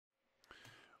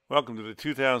Welcome to the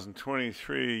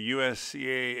 2023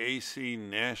 USCA AC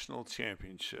National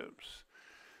Championships.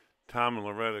 Tom and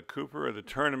Loretta Cooper are the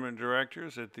tournament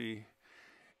directors at the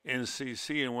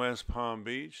NCC in West Palm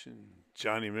Beach, and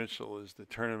Johnny Mitchell is the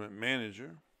tournament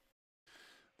manager.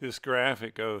 This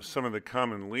graphic of some of the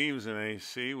common leaves in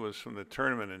AC was from the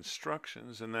tournament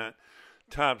instructions, and that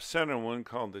top center one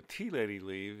called the Tea Lady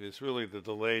leave is really the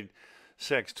delayed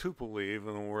sextuple leave,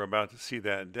 and we're about to see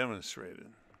that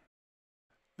demonstrated.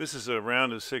 This is a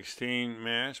round of 16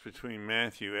 match between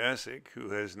Matthew Essick, who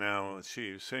has now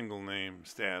achieved single name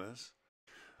status,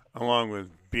 along with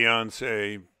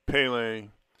Beyonce, Pele,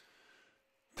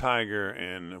 Tiger,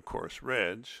 and of course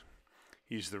Reg.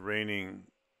 He's the reigning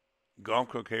golf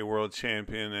croquet world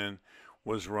champion and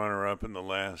was runner-up in the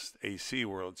last AC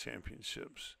World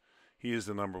Championships. He is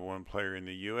the #1 player in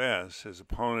the U.S. His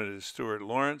opponent is Stuart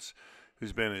Lawrence,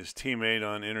 who's been his teammate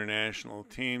on international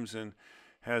teams and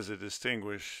has a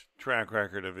distinguished track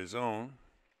record of his own.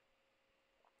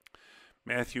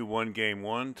 Matthew won game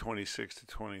 1,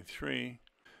 26-23,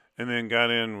 and then got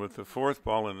in with the fourth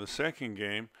ball in the second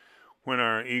game when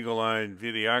our eagle-eyed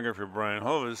videographer Brian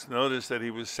Hovis noticed that he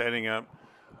was setting up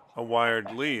a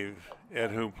wired leave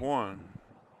at hoop 1.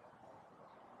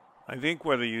 I think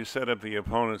whether you set up the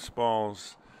opponent's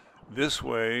balls this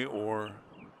way or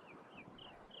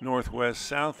northwest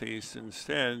southeast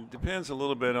instead depends a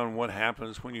little bit on what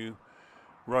happens when you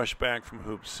rush back from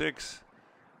hoop 6.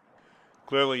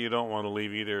 Clearly you don't want to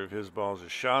leave either of his balls a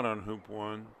shot on hoop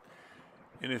 1,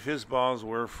 and if his balls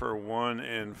were for 1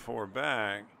 and 4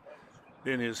 back,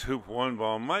 then his hoop 1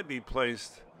 ball might be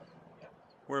placed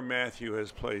where Matthew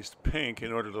has placed pink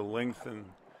in order to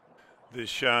lengthen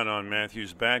this shot on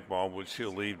Matthew's back ball, which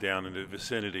he'll leave down in the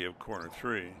vicinity of corner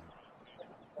 3.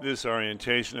 This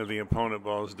orientation of the opponent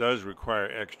balls does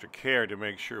require extra care to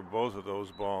make sure both of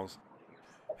those balls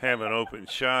have an open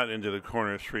shot into the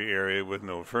corner 3 area with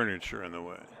no furniture in the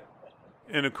way.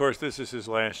 And of course, this is his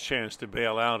last chance to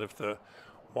bail out. If the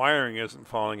wiring isn't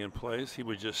falling in place, he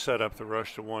would just set up the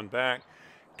rush to 1 back,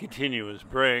 continue his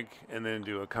break, and then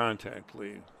do a contact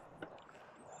lead.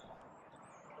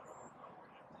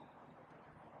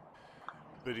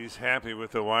 But he's happy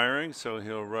with the wiring, so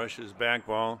he'll rush his back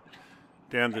ball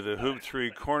down to the hoop 3,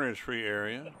 corner 3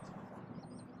 area.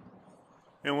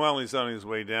 And while he's on his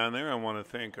way down there, I want to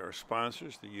thank our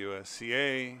sponsors, the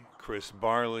USCA, Chris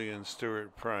Barley, and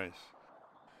Stuart Price.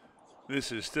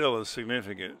 This is still a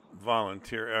significant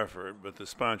volunteer effort, but the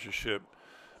sponsorship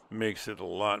makes it a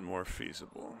lot more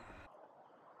feasible.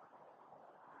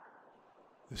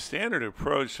 The standard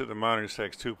approach to the modern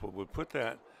sextuple would put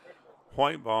that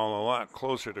white ball a lot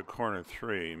closer to corner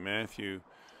 3. Matthew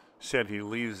said he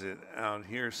leaves it out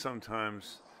here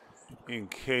sometimes in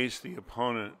case the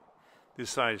opponent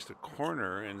decides to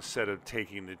corner instead of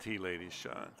taking the Tea Lady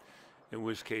shot, in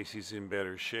which case he's in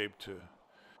better shape to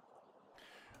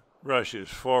rush his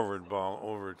forward ball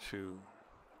over to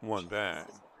 1 back.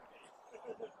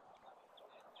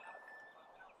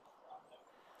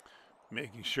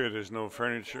 Making sure there's no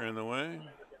furniture in the way.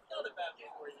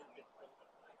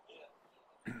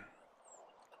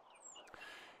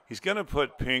 He's going to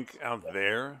put pink out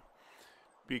there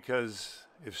because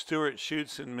if Stuart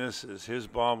shoots and misses, his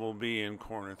ball will be in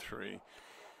corner 3.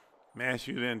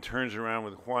 Matthew then turns around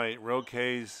with white,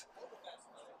 roquets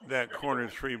that corner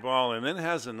 3 ball, and then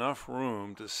has enough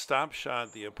room to stop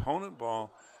shot the opponent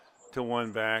ball to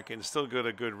 1 back and still get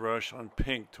a good rush on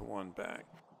pink to 1 back.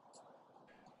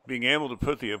 Being able to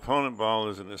put the opponent ball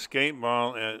as an escape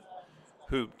ball at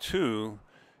hoop 2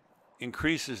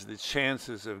 increases the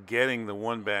chances of getting the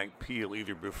 1 back peel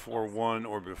either before 1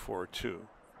 or before 2.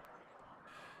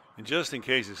 And just in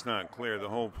case it's not clear, the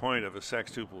whole point of a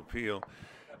sextuple peel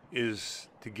is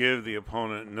to give the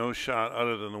opponent no shot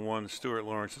other than the one Stuart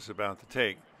Lawrence is about to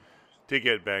take to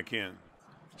get back in.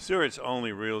 Stuart's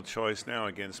only real choice now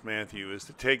against Matthew is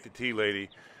to take the Tea Lady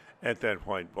at that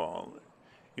white ball.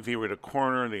 If he were to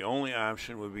corner, the only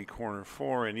option would be corner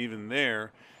 4, and even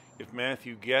there, if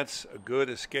Matthew gets a good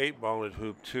escape ball at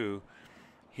hoop 2,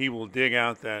 he will dig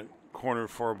out that corner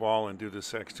 4 ball and do the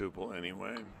sextuple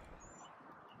anyway.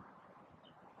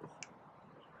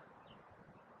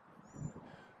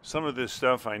 Some of this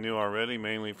stuff I knew already,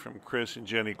 mainly from Chris and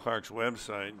Jenny Clark's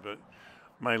website, but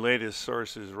my latest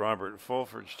source is Robert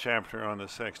Fulford's chapter on the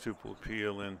sextuple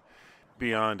peel in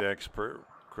Beyond Expert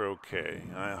Croquet.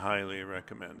 I highly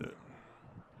recommend it.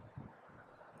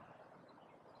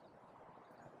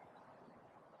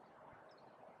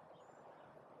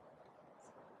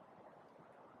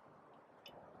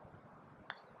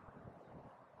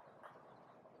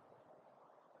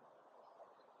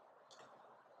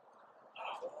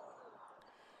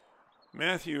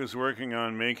 Matthew is working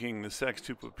on making the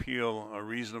sextuple peel a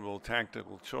reasonable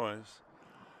tactical choice.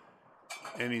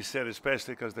 And he said,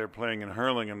 especially because they're playing in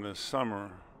Hurlingham this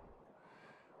summer,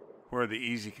 where the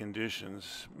easy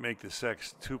conditions make the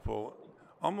sextuple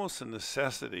almost a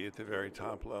necessity at the very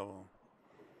top level.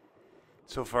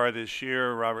 So far this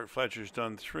year, Robert Fletcher's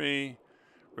done 3,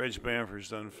 Reg Bamford's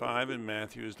done 5, and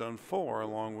Matthew has done 4,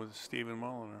 along with Stephen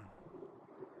Mulliner.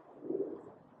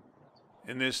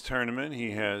 In this tournament,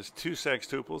 he has 2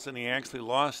 sextuples, and he actually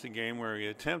lost a game where he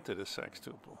attempted a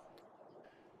sextuple.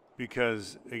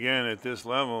 Because, again, at this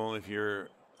level, if your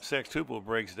sextuple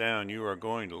breaks down, you are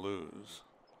going to lose.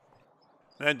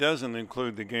 That doesn't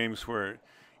include the games where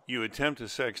you attempt a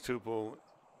sextuple,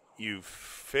 you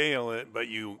fail it, but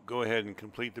you go ahead and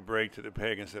complete the break to the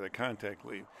peg instead of contact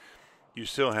lead. You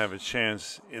still have a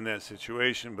chance in that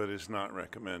situation, but it's not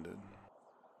recommended.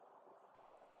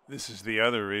 This is the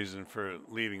other reason for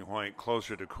leaving white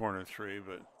closer to corner 3,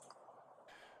 but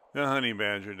the honey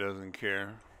badger doesn't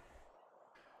care.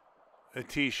 A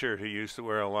t-shirt he used to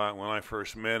wear a lot when I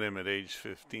first met him at age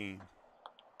 15.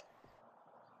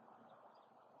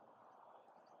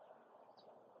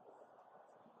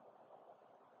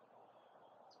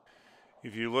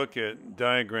 If you look at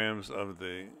diagrams of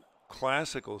the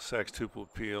classical sextuple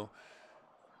peel,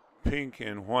 pink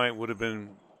and white would have been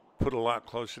put a lot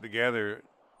closer together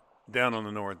down on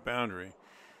the north boundary.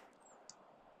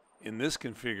 In this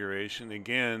configuration,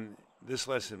 again, this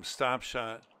lets him stop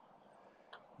shot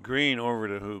green over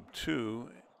to hoop 2,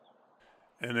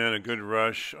 and then a good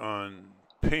rush on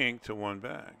pink to 1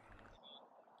 back.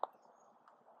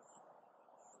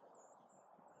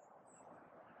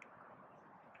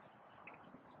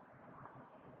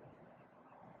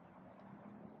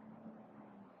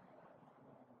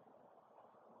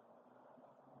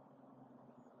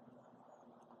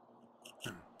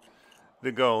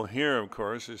 The goal here, of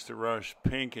course, is to rush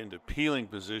pink into peeling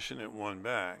position at 1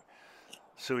 back,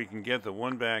 so he can get the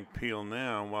 1 back peel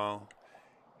now while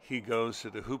he goes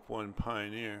to the hoop 1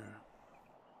 pioneer.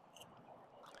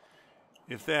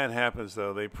 If that happens,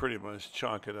 though, they pretty much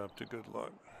chalk it up to good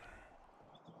luck.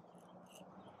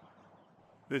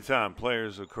 The top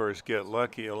players, of course, get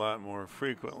lucky a lot more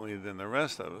frequently than the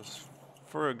rest of us,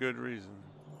 for a good reason.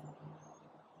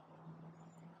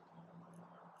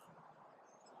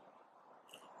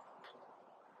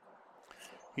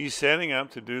 He's setting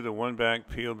up to do the 1 back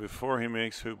peel before he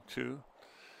makes hoop 2.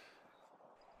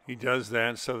 He does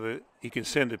that so that he can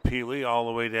send a peelie all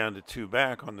the way down to 2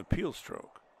 back on the peel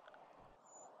stroke.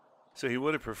 So he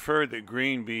would have preferred that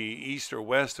green be east or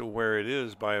west of where it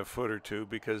is by a foot or 2,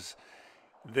 because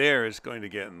there it's going to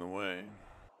get in the way.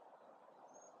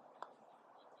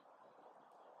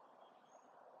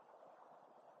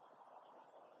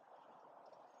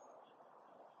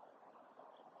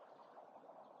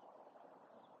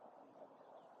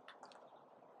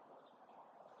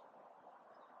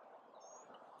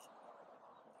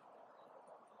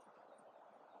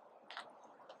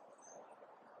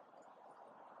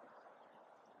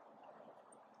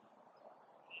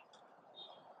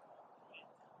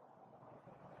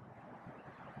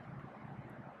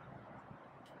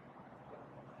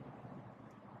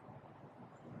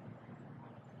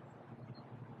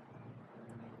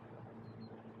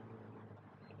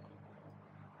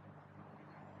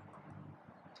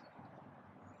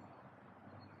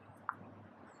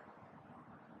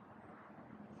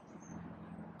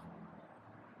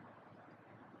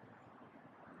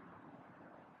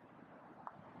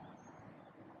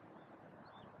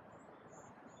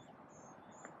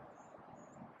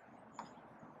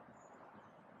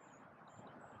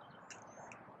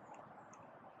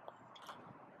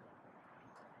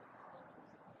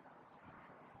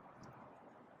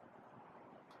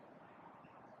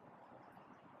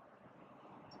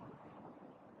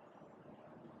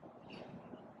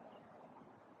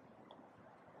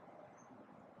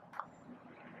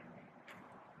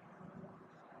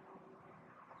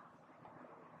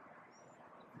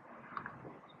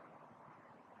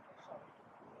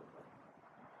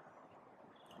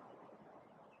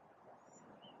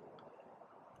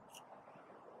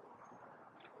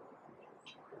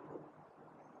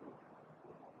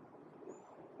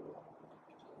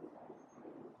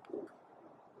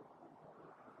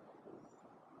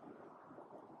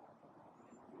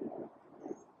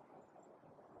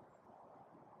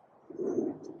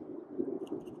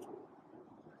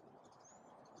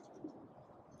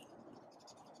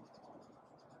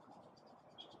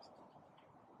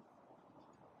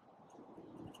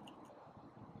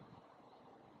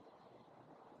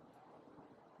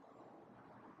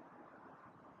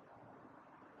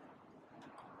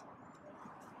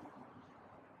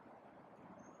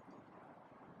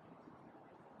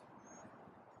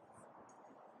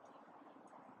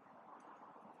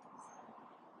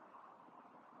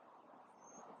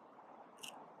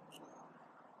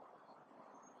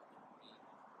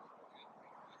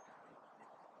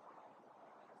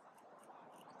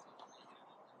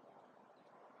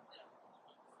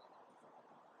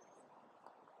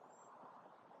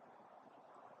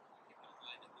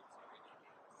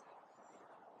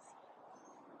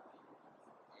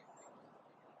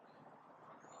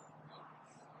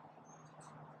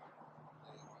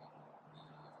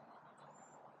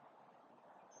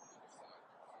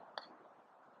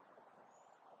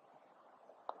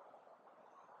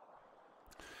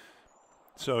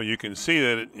 So you can see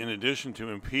that in addition to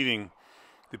impeding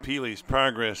the Peely's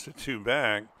progress to 2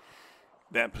 back,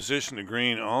 that position to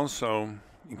green also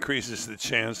increases the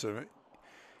chance of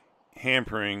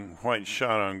hampering White's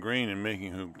shot on green and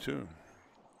making hoop 2.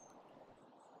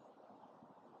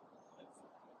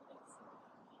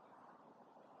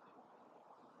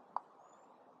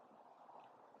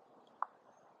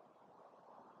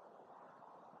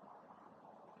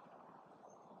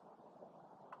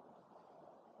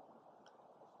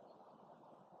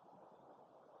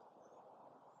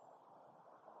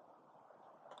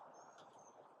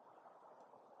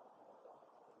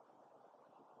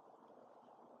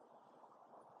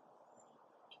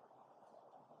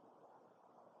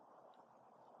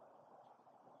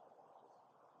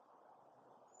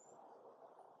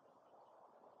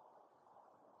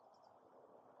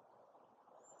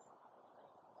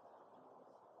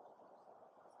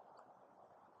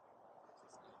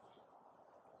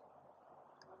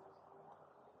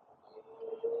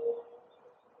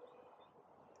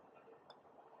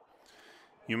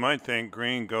 You might think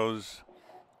green goes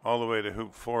all the way to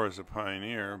hoop 4 as a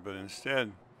pioneer, but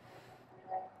instead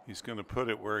he's going to put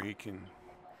it where he can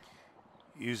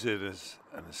use it as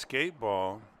an escape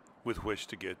ball with which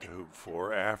to get to hoop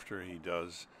 4 after he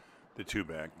does the 2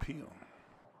 back peel.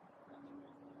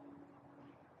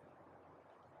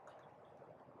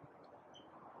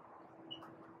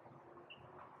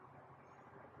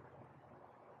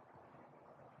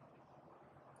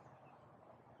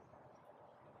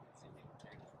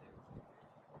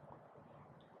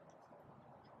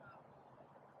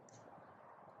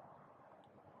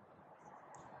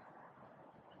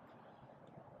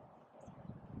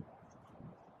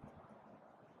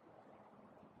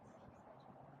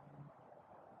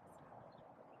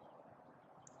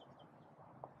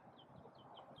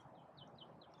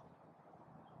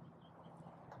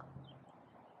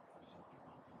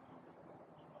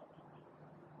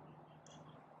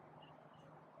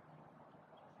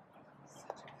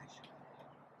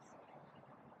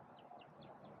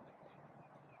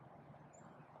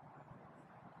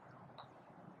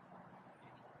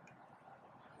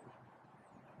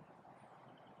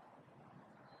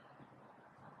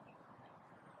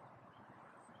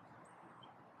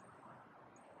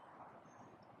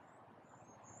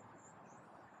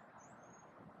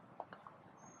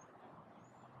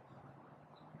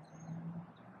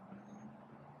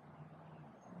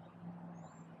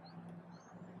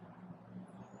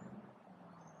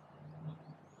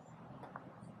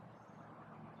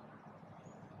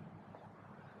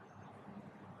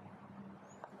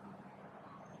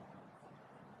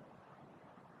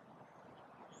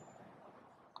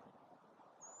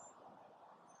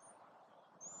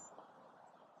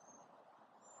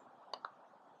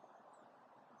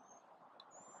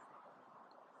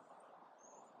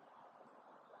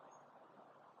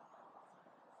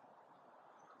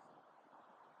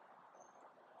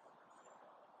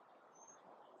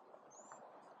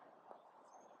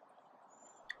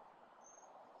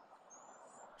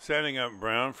 Setting up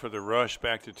brown for the rush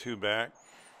back to 2 back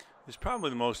is probably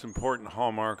the most important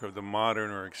hallmark of the modern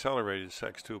or accelerated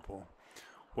sextuple,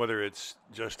 whether it's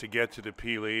just to get to the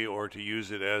Peely or to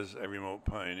use it as a remote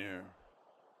pioneer.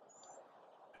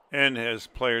 And as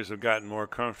players have gotten more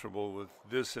comfortable with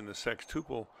this in the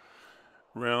sextuple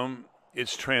realm,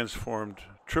 it's transformed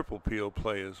triple peel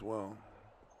play as well.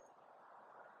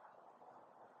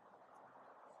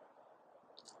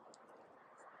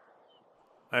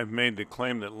 I've made the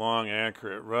claim that long,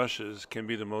 accurate rushes can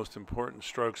be the most important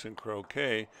strokes in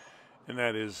croquet, and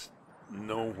that is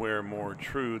nowhere more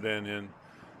true than in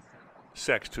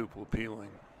sextuple peeling.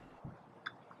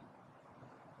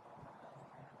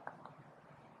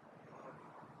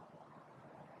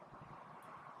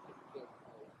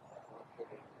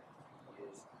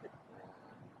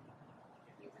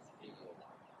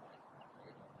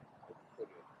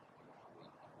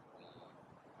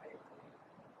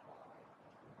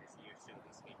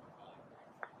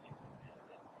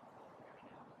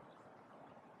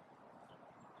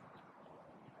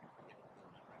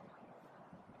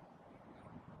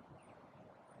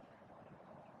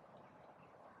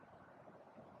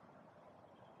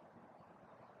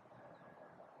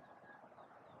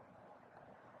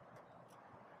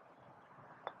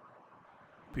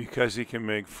 Because he can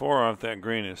make 4 off that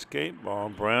green escape ball,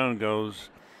 brown goes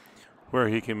where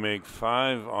he can make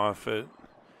 5 off it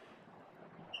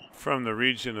from the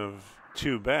region of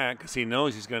 2 back, because he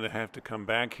knows he's going to have to come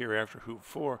back here after hoop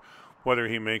 4, whether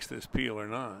he makes this peel or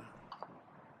not.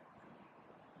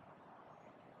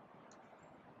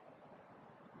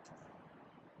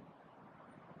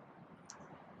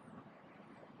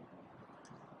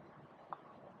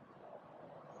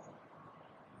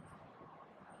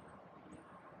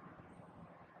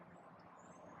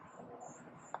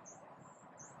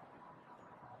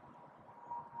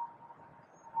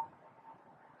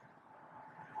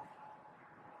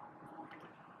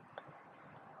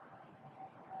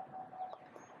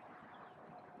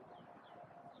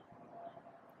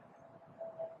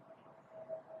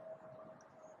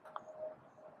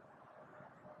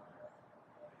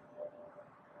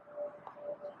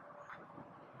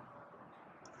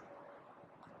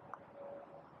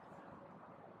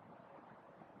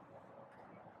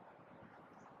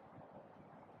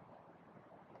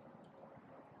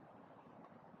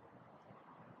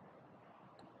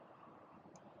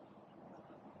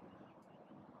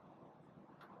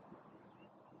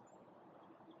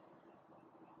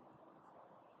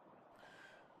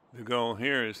 The goal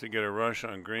here is to get a rush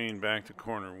on green back to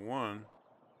corner 1,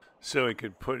 so he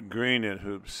could put green at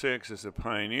hoop 6 as a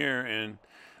pioneer and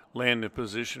land a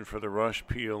position for the rush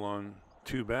peel on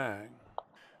 2 back.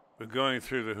 But going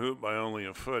through the hoop by only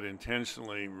a foot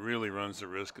intentionally really runs the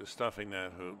risk of stuffing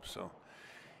that hoop, so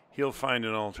he'll find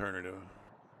an alternative.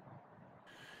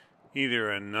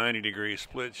 Either a 90-degree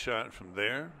split shot from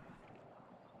there,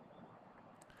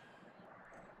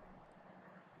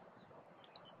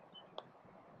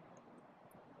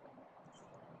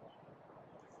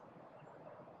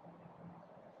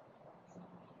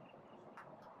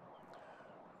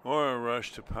 or a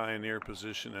rush to pioneer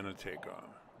position and a takeoff.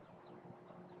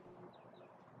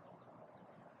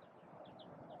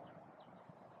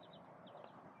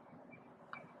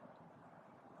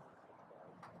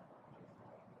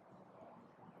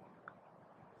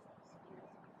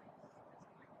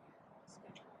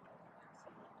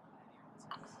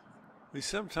 We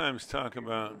sometimes talk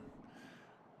about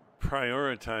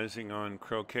prioritizing on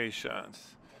croquet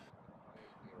shots.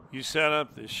 You set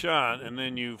up the shot and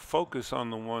then you focus on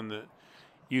the one that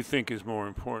you think is more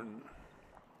important.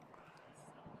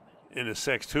 In a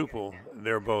sextuple,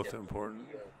 they're both important.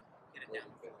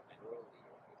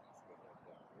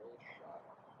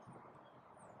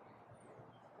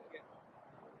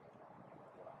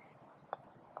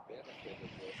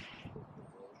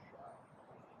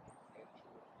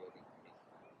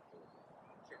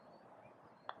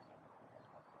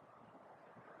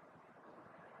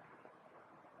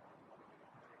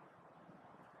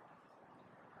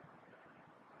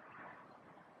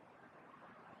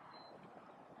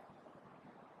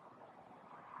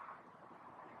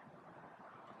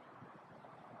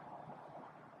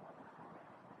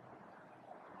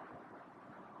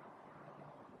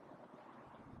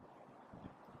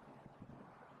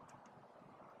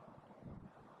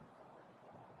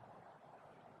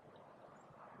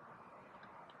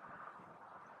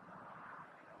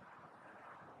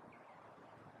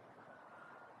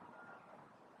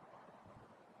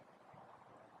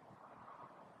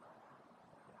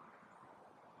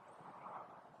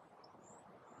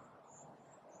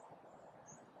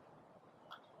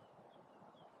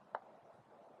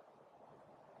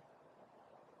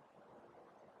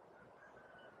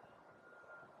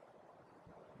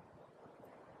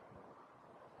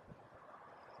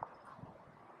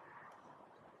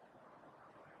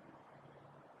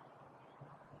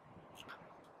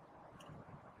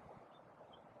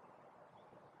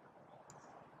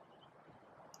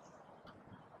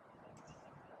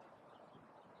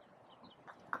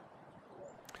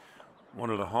 One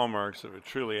of the hallmarks of a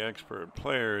truly expert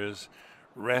player is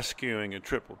rescuing a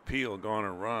triple peel gone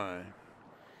awry.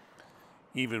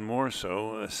 Even more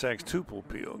so, a sextuple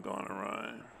peel gone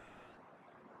awry.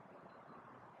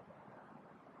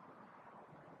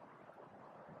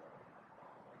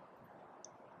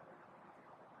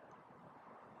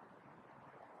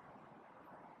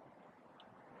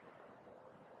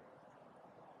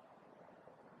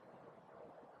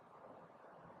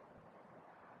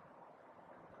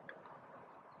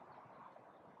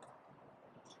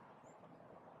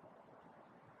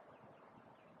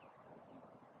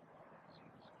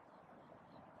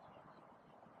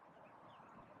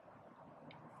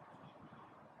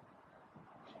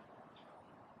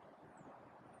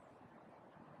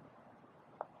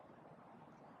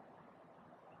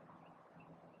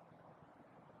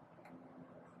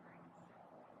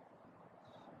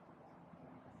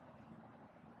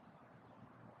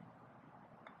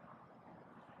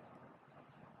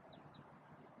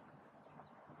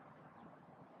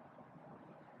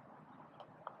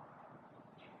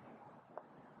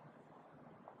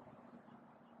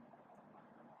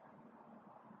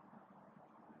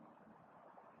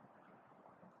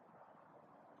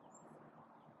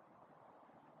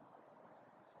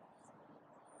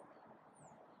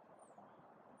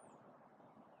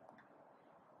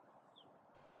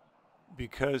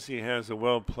 Because he has a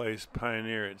well-placed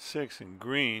pioneer at 6 in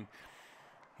green,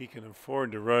 he can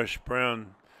afford to rush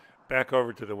brown back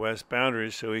over to the west boundary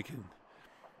so he can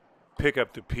pick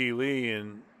up the peelee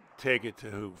and take it to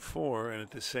hoop 4, and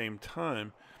at the same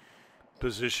time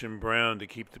position brown to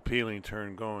keep the peeling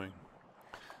turn going.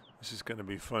 This is going to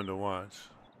be fun to watch.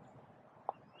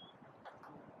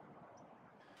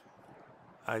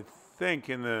 I think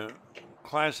in the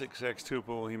classic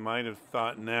sextuple he might have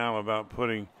thought now about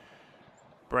putting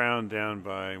brown down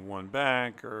by 1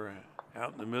 back or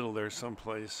out in the middle there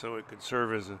someplace so it could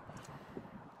serve as a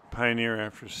pioneer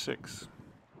after 6.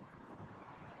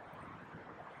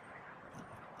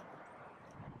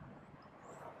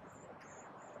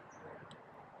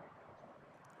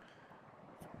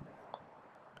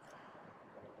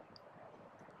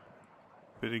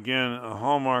 But again, a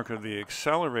hallmark of the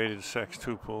accelerated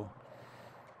sextuple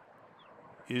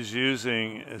is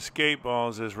using escape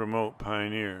balls as remote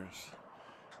pioneers.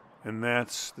 And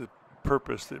that's the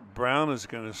purpose that Brown is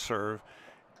going to serve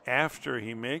after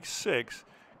he makes 6,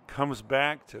 comes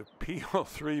back to peel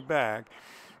 3 back,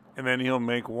 and then he'll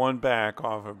make 1 back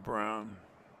off of Brown.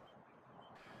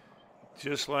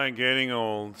 Just like getting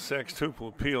old,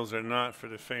 sextuple peels are not for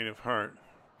the faint of heart.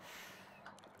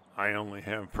 I only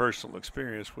have personal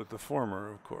experience with the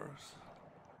former, of course.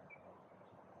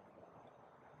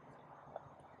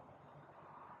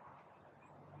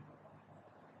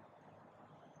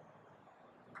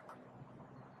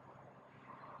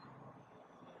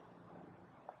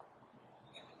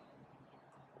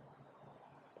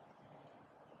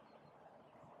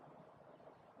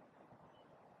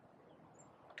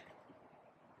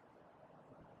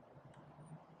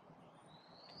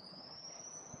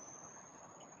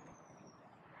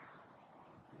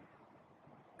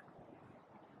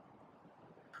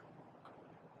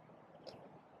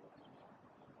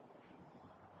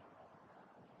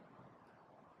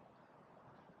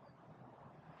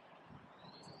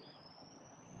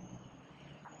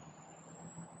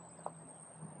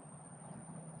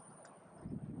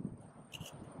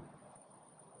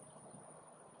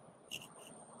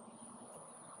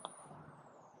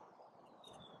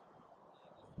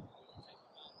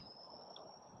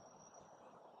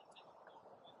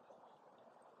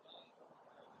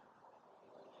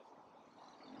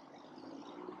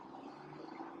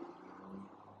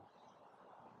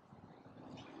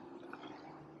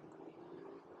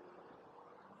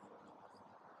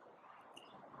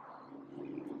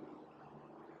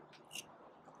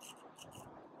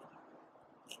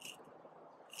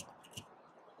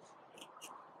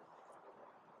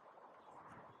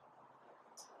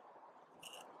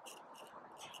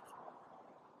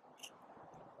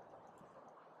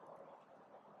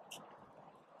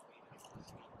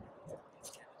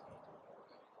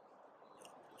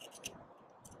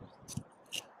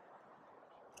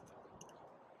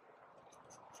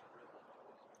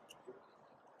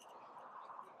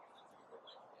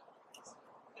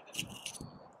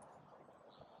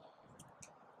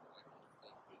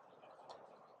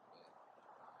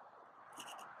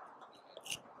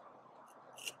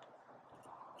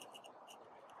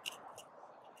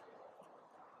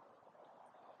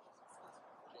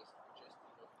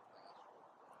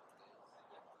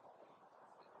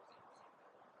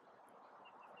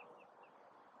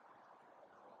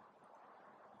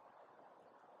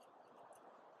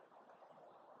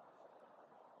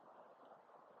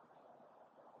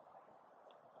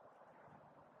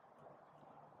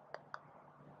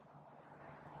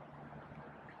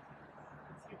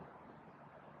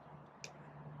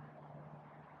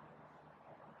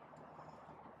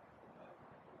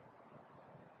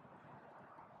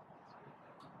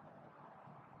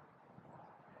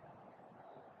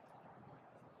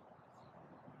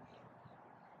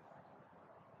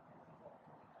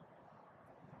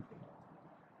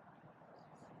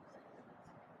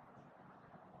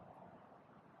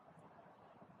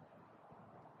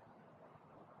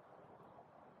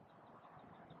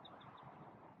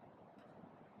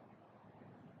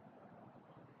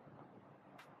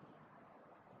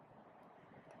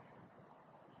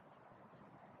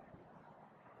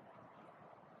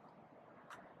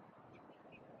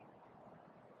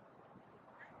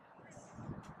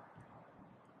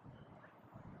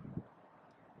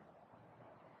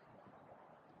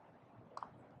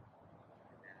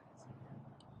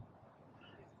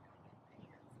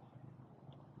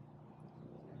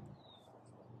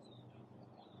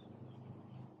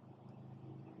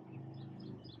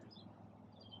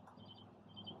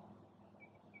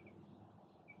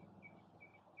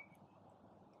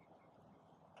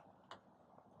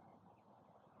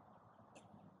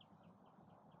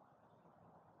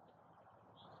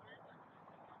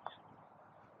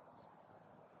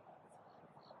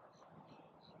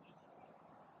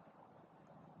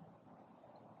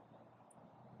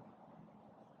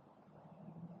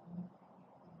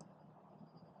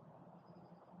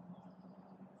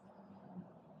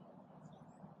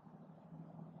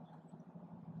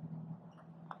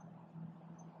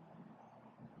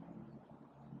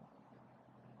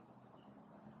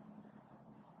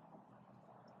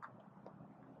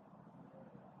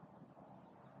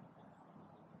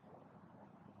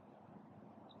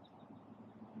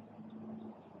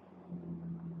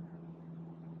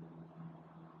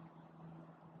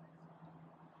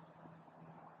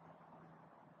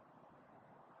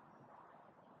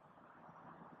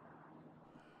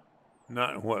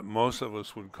 Not what most of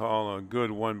us would call a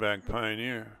good 1-back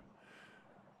pioneer.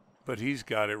 but he's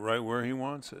got it right where he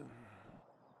wants it.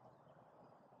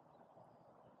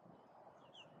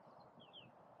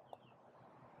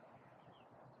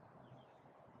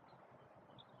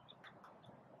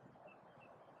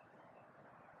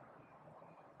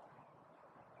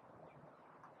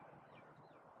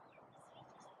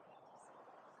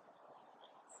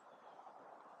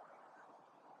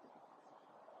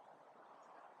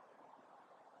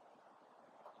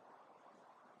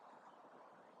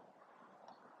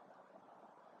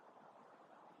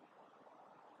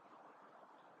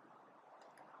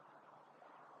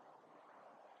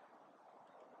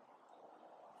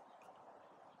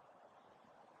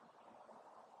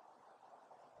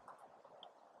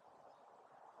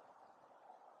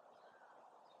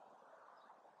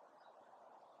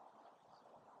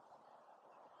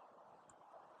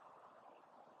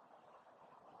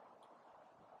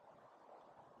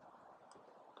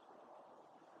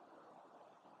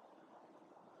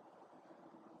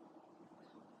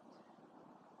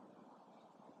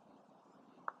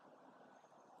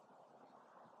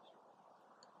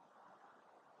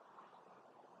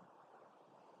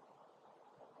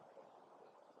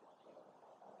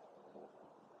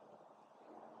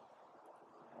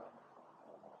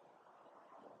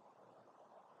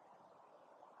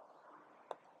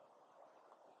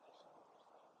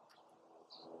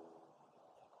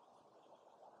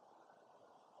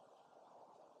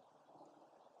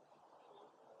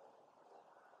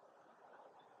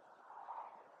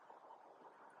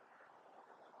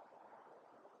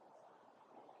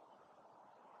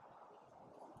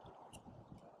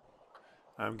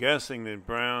 I'm guessing that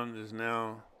Brown is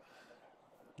now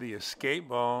the escape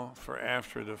ball for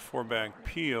after the 4-back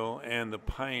peel and the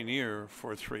pioneer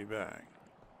for 3-back.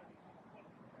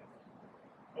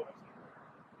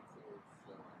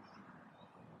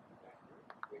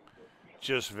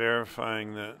 Just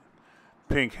verifying that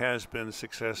pink has been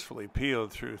successfully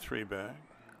peeled through 3-back.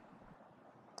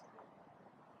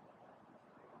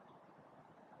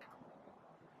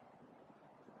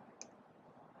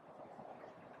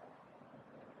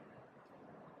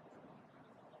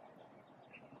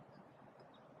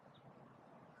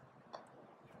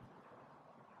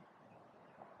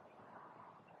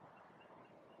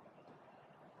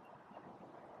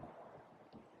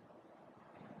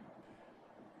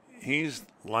 He's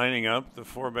lining up the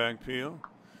 4-back peel.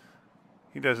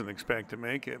 He doesn't expect to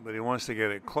make it, but he wants to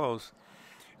get it close.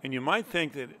 And you might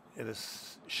think that at a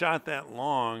shot that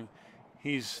long,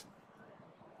 he's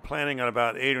planning on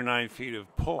about 8 or 9 feet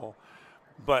of pull.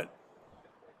 But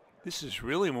this is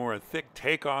really more a thick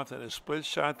takeoff than a split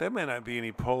shot. There may not be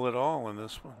any pull at all in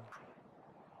this one.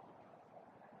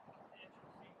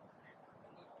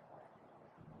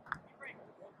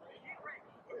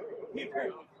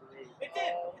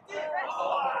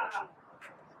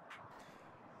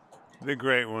 The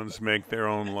great ones make their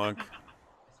own luck.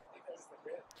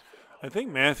 I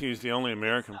think Matthew's the only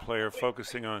American player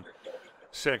focusing on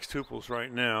sextuples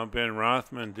right now. Ben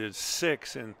Rothman did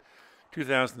 6 in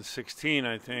 2016,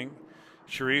 I think.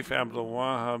 Sharif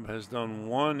Abdul-Wahab has done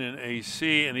 1 in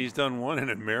AC, and he's done 1 in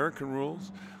American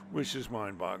rules, which is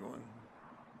mind-boggling.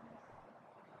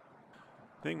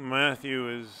 I think Matthew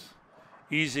is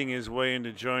easing his way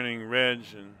into joining Reg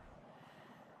and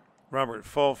Robert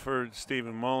Fulford,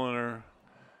 Stephen Mulliner,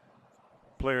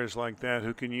 players like that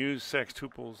who can use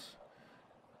sextuples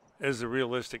as a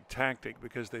realistic tactic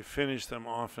because they finish them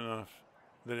off enough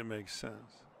that it makes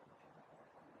sense.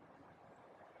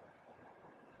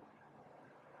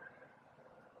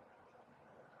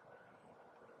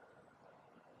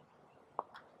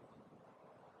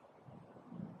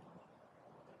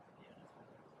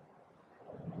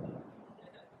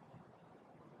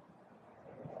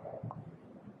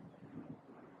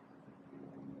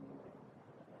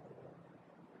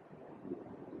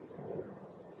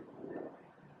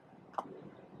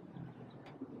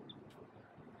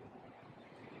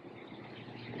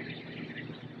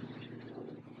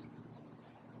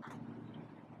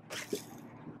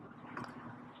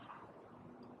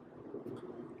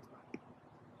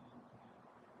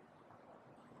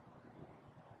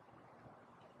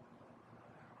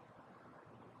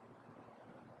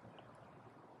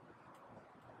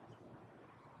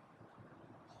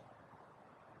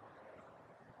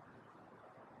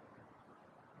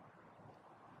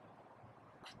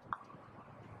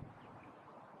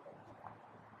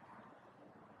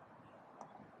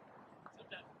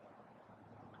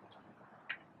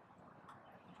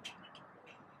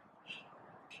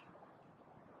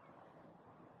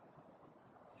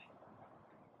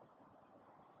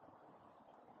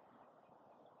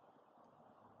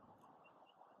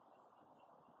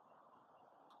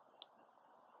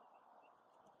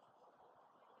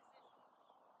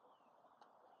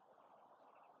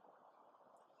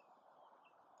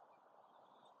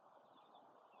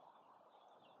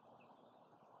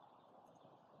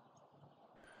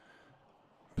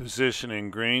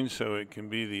 positioning green so it can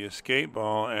be the escape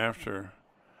ball after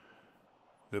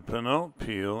the penult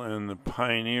peel and the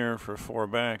pioneer for 4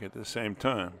 back at the same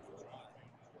time.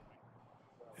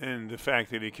 And the fact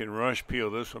that he can rush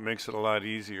peel this one makes it a lot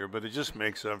easier, but it just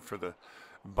makes up for the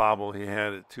bobble he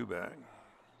had at 2 back.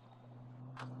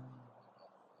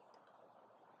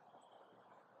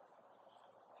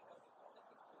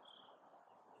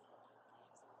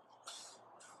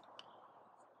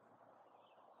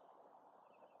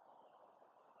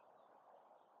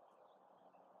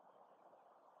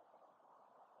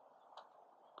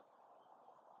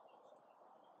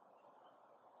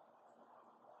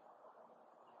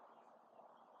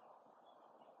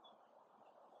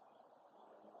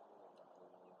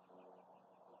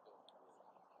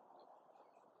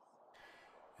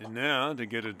 And now to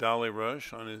get a dolly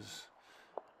rush on his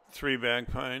 3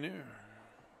 back pioneer.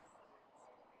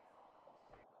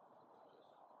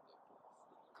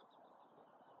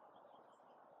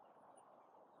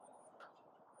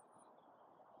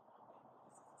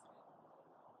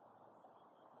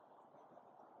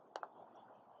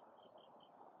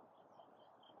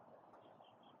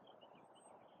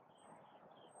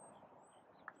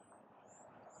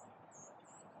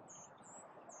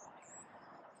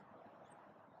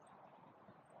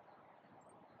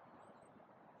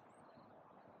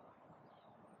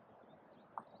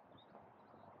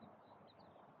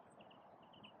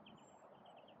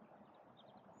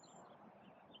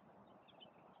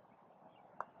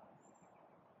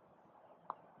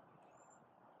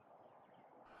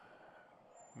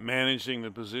 Managing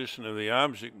the position of the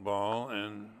object ball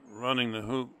and running the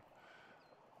hoop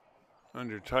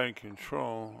under tight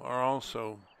control are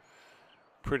also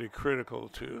pretty critical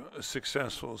to a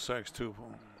successful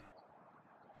sextuple.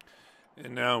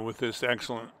 And now with this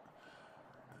excellent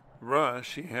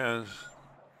rush, he has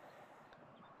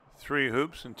 3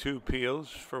 hoops and 2 peels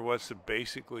for what's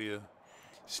basically a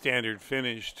standard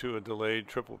finish to a delayed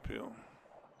triple peel.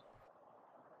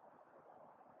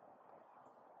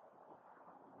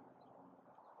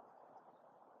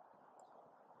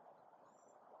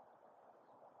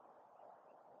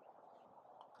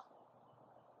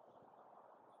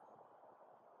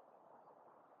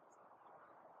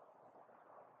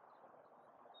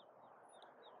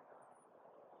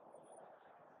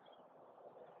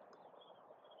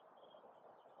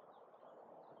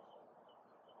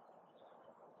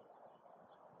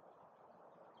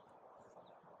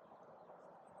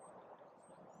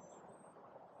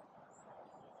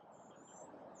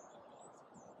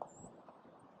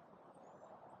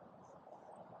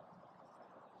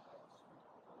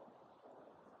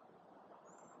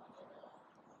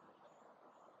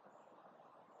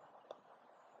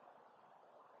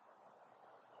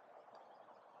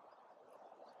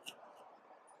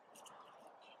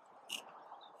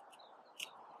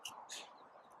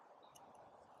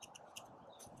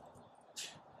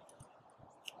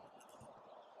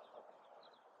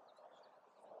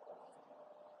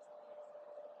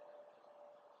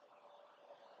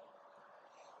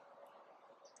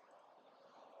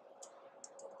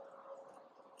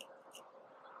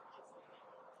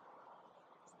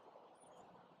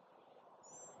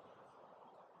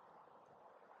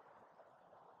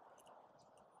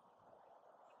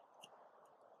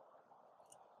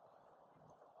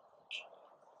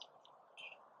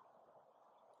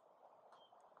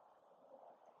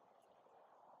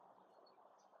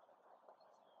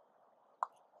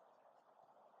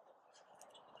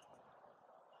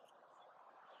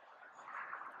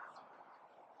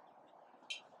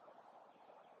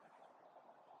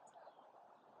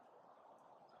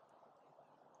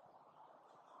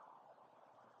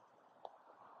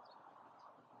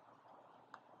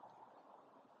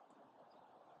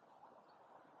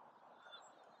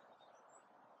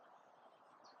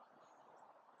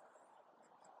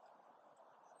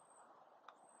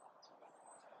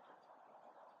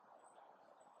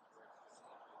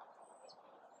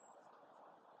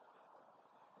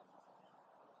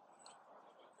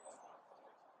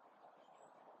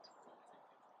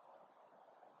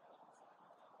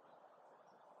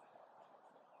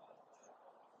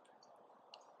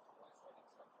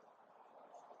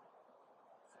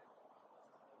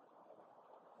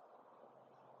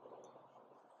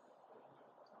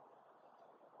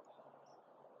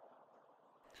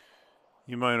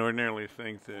 You might ordinarily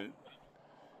think that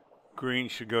green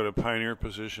should go to pioneer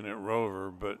position at rover,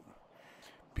 but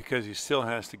because he still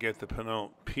has to get the penult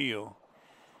peel,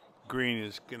 green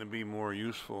is going to be more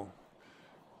useful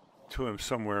to him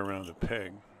somewhere around the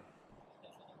peg.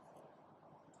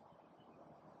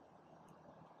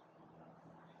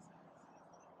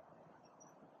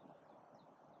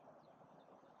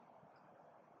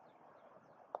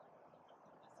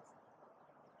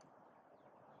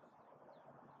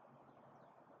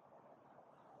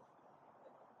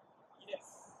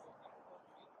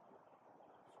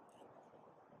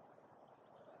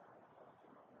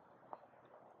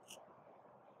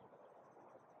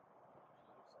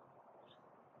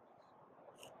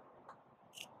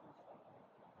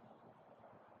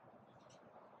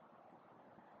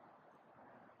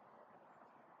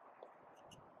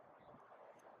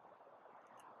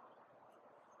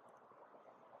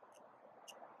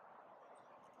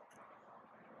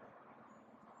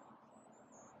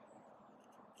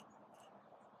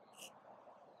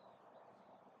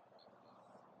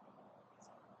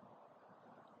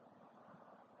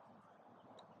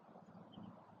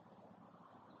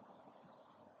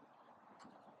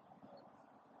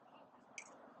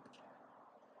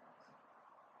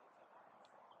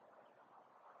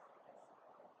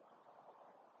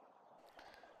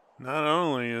 Not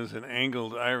only is an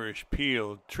angled Irish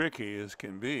peel tricky as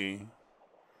can be,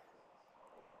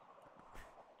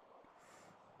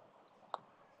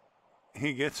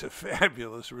 he gets a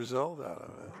fabulous result out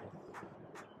of it.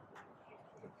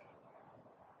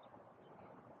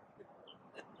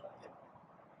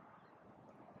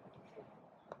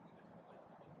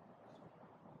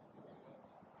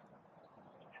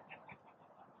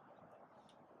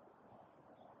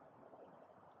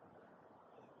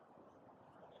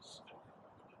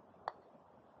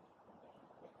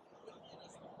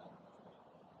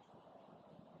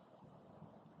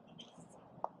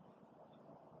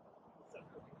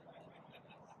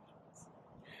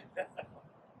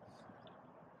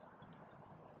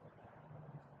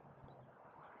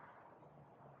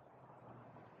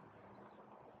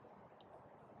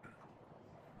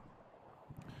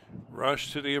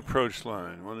 Rush to the approach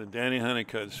line, one of Danny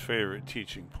Honeycutt's favorite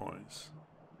teaching points.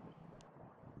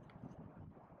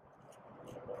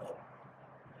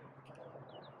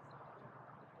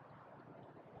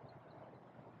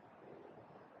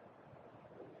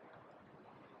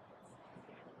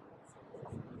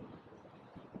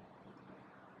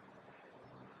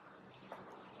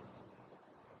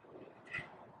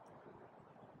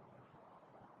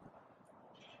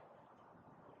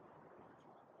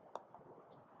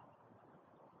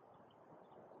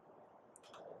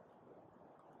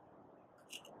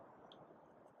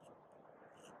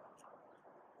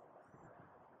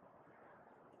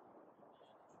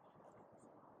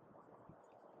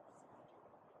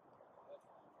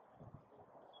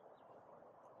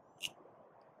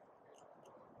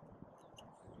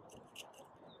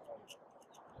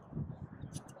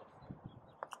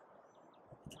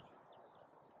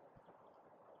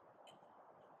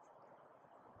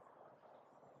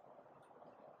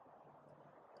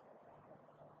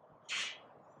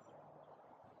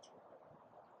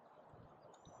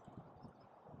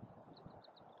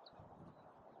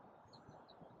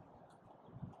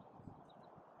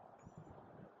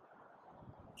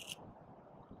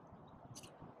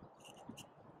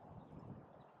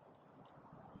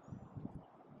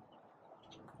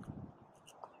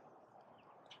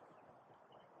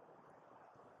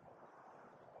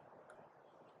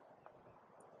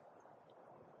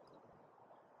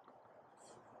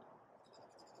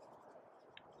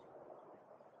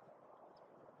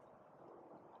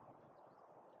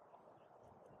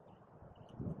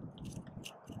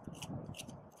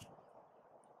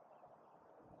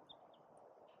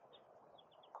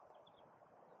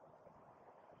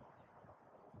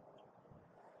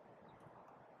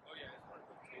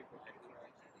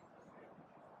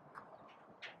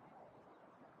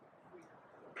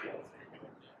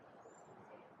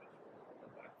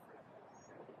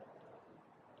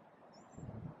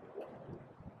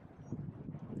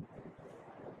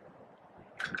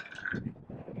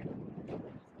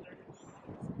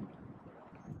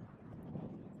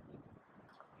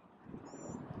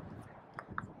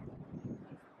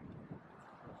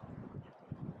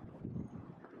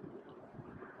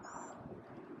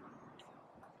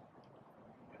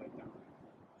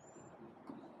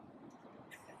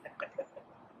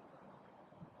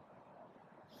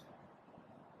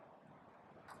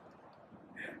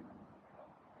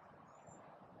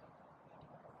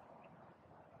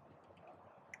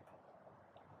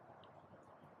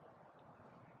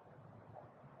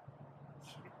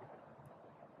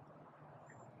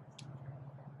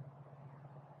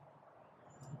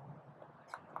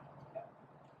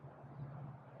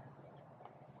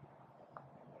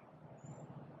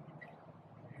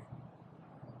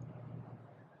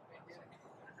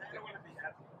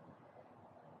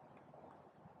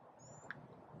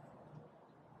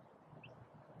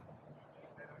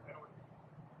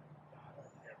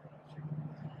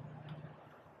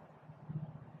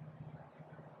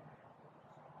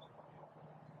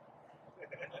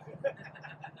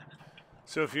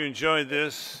 So if you enjoyed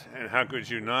this, and how could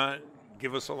you not,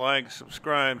 give us a like,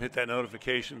 subscribe, hit that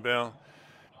notification bell.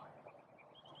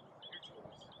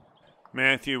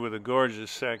 Matthew with a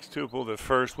gorgeous sextuple, the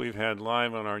first we've had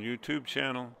live on our YouTube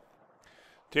channel.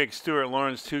 Takes Stuart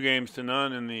Lawrence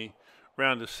 2-0 in the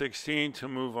round of 16 to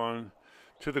move on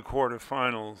to the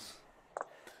quarterfinals.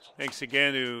 Thanks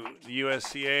again to the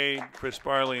USCA, Chris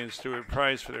Barley, and Stuart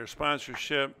Price for their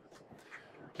sponsorship.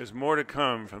 There's more to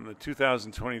come from the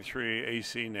 2023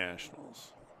 AC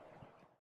Nationals.